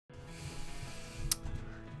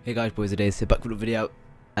Hey guys, boys, it is here back with a video,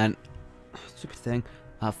 and stupid thing,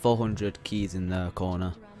 I have 400 keys in the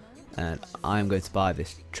corner, and I'm going to buy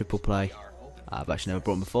this triple play. I've actually never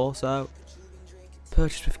brought them before, so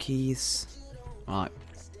purchase with keys. Right.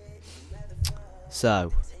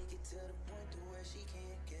 So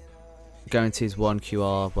guarantees 1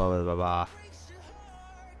 QR, blah blah blah blah.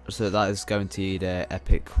 So that is guaranteed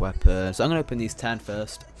epic weapon. So I'm gonna open these 10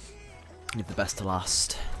 first. Leave the best to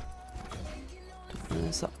last.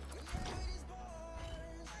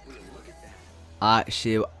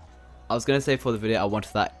 Actually, I was gonna say for the video I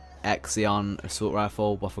wanted that Exion assault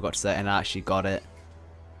rifle, but I forgot to say, and I actually got it.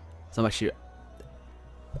 So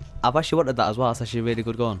I've actually wanted that as well. It's actually a really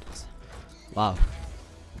good gun. Wow.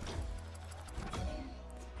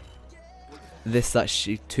 This is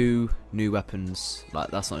actually 2 new weapons. Like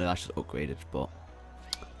that's not actually upgraded, but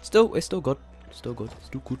still, it's still good. Still good.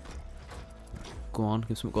 Still good. Go on,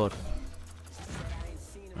 give some good.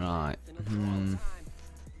 Right.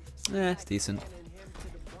 Yeah, it's decent.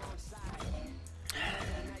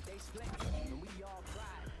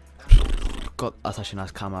 God, that's actually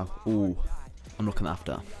nice camo. Ooh, I'm looking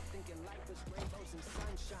after.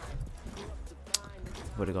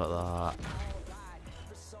 Already got that.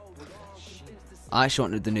 I actually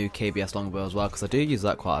wanted the new KBS longbow as well because I do use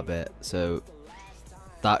that quite a bit, so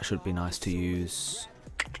that should be nice to use.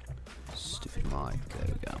 Stupid mic. There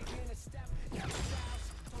we go.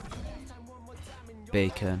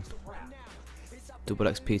 Bacon. Double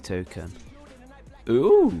XP token.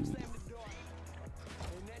 Ooh.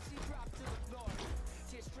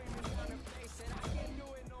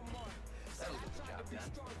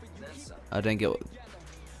 I don't get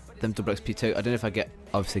them double XP token. I don't know if I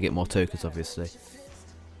obviously get more tokens, obviously,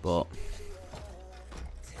 but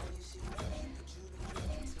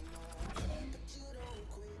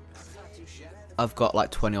I've got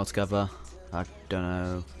like 20 altogether. I don't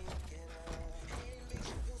know.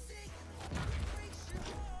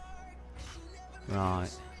 Right,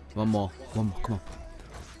 one more, come on.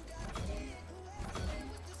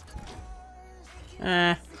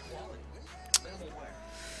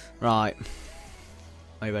 Right,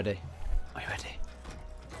 are you ready? Are you ready?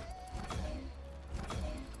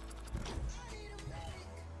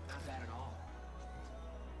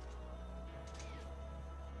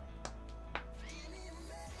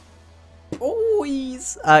 Oh,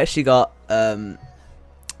 I actually got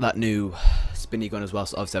that new spinny gun as well,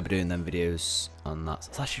 so obviously I'll be doing them videos on that. So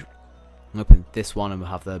it's actually, I'm gonna open this one and we'll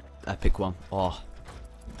have the epic one. Oh.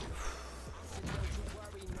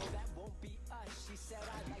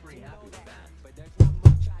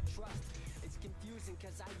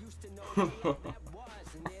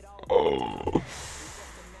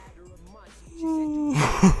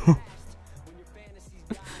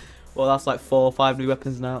 Well, that's like 4 or 5 new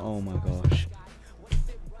weapons now. Oh my gosh.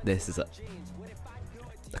 This is a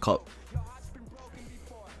cop.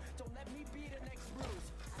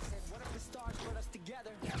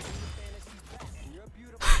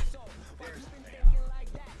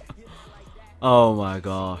 Oh my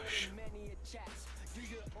gosh.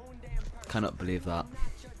 Cannot believe that.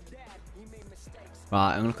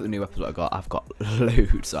 Right, I'm gonna look at the new weapons that I got. I've got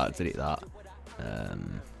loads, so I'll delete that.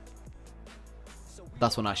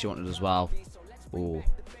 That's one I actually wanted as well. Oh,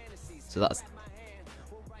 so that's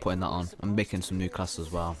putting that on. I'm making some new classes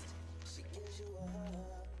as well.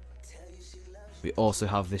 We also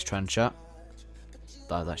have this trencher.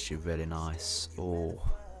 That is actually really nice. Oh,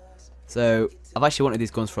 so I've actually wanted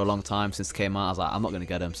these guns for a long time since they came out. I was like, I'm not gonna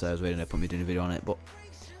get them, so I was really no point me doing a video on it. But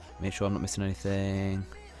make sure I'm not missing anything.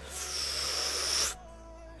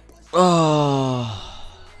 Oh,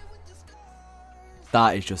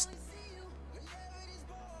 that is just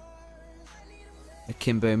a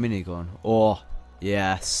Kimbo minigun. Oh,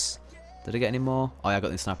 yes. Did I get any more? Oh yeah, I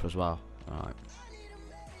got the sniper as well. Alright.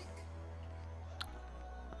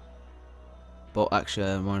 Bolt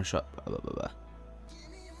action, one shot. Blah, blah, blah.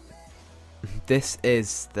 This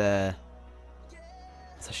is the.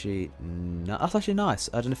 That's actually nice.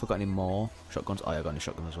 I don't know if I got any more shotguns. Oh yeah, I got any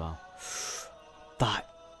shotgun as well. That.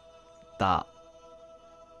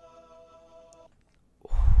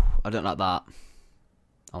 I don't like that.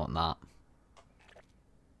 I want that.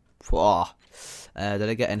 Oh. Did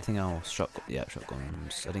I get anything else? Yeah,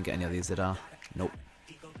 shotguns. I didn't get any of these, did I? Nope.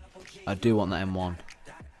 I do want that M1.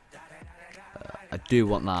 I do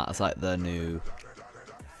want that. It's like the new.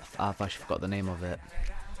 I've actually forgot the name of it.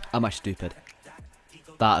 I'm actually stupid.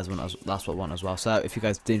 That is one. That's what I want as well. So if you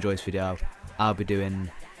guys did enjoy this video, I'll be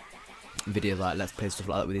doing videos like let's play stuff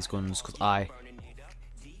like that with these guns because I'm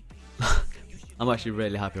actually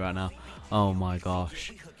really happy right now. Oh my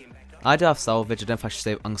gosh. I do have salvage. I don't know if I should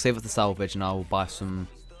save. I'm gonna save up the salvage and I'll buy some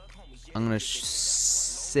I'm gonna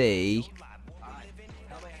see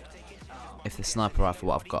if the sniper rifle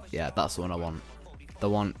what I've got. Yeah, that's the one I want. The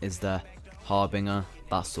one is the Harbinger.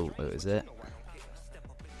 That's the. Oh, is it?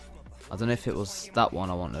 I don't know if it was that one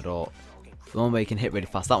I wanted or the one where you can hit really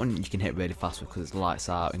fast. That one you can hit really fast because it's lights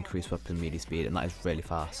out, increased weapon melee speed, and that is really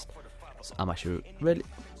fast. So I'm actually really.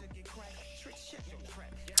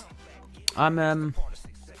 I'm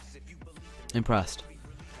impressed.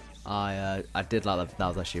 I did like that. That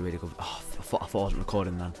was actually really good. Oh, I thought I wasn't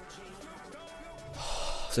recording then.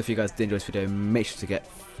 So if you guys did enjoy this video, make sure to get,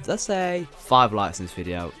 let's say, 5 likes in this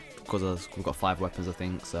video because we've got 5 weapons, I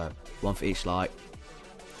think. So 1 for each like.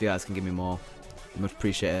 If you guys can give me more, much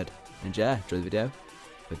appreciated. And yeah, enjoy the video.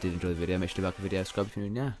 If you did enjoy the video, make sure to like the video, subscribe if you're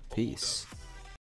new. Yeah, peace.